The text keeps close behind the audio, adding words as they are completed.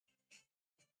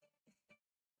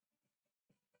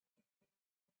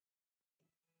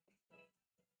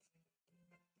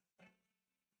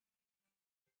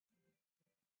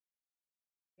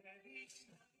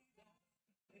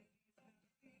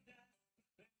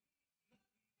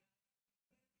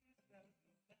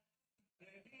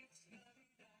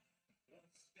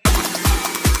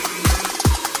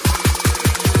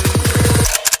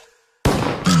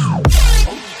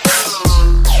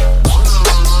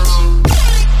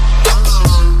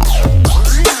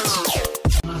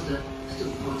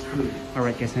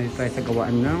Alright guys, nandito tayo sa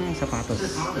gawaan ng sapatos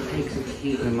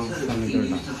ng mga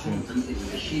Marilyn Durana.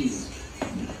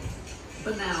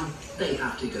 But now they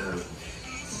have to go.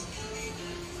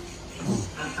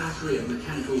 A battery of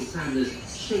mechanical sanders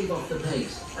shave off the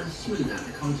pegs and smooth out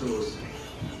the contours.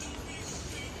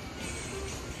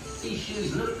 These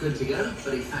shoes look good to go,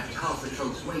 but in fact half the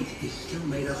trog's weight is still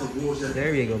made up of water.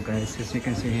 There you go guys, as you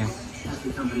can see here. As the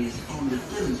company is fond of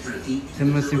demonstrating. It's the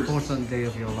most important day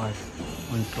of your life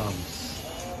on clubs.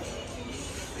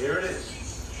 Here it is.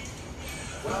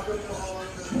 Welcome to Holland.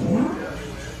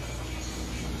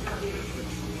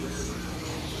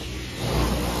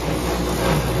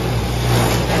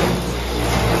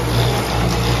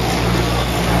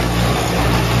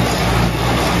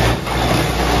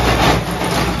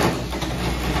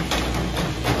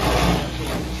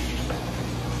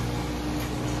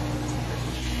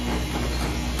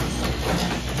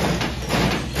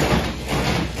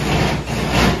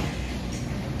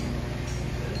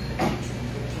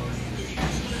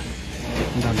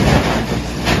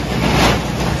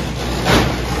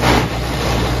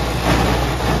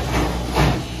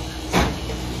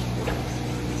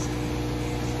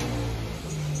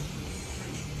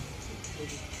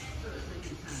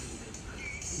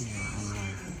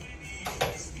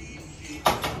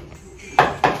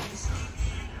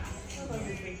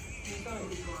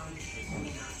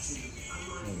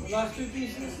 The last two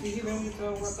pieces, we give him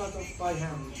the workout of by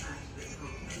hand.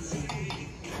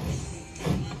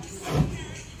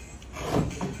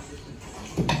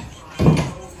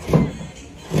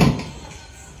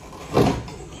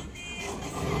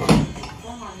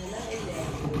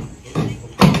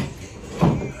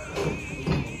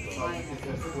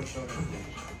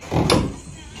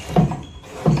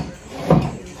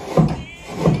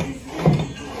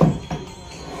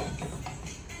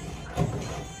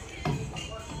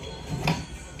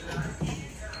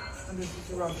 This is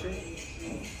the rough shape.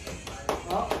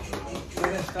 Well,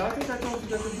 when I started, I told you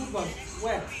that the boot was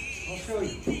wet. I'll show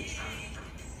you.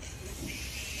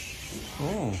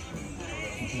 Oh.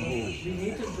 We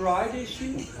need to dry this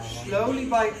shoe slowly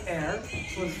by air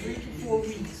for 3 to 4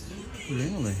 weeks.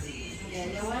 Really?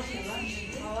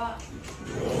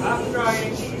 After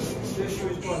drying, the shoe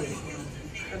is polished.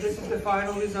 And this is the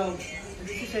final result. And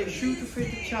this is a shoe to fit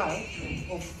a child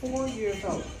of 4 years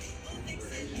old.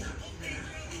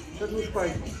 That looks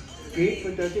quite big,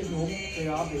 but that is normal. They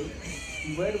are big.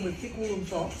 You wear them with thick woolen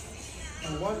socks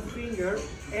and one finger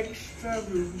extra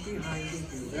room behind the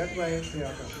heel. That way they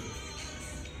are comfortable.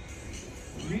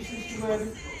 The reasons to wear them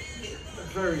are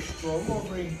very strong,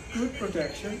 offering good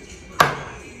protection.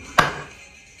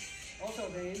 Also,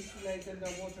 they insulate and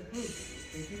they're waterproof.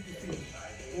 They keep the feet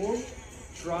warm,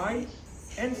 dry,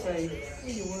 and safe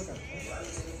in your workout.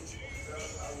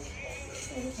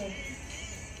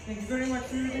 Thank you very much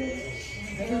for your day.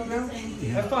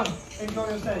 Have fun. Enjoy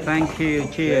your stay. Thank you.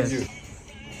 Cheers.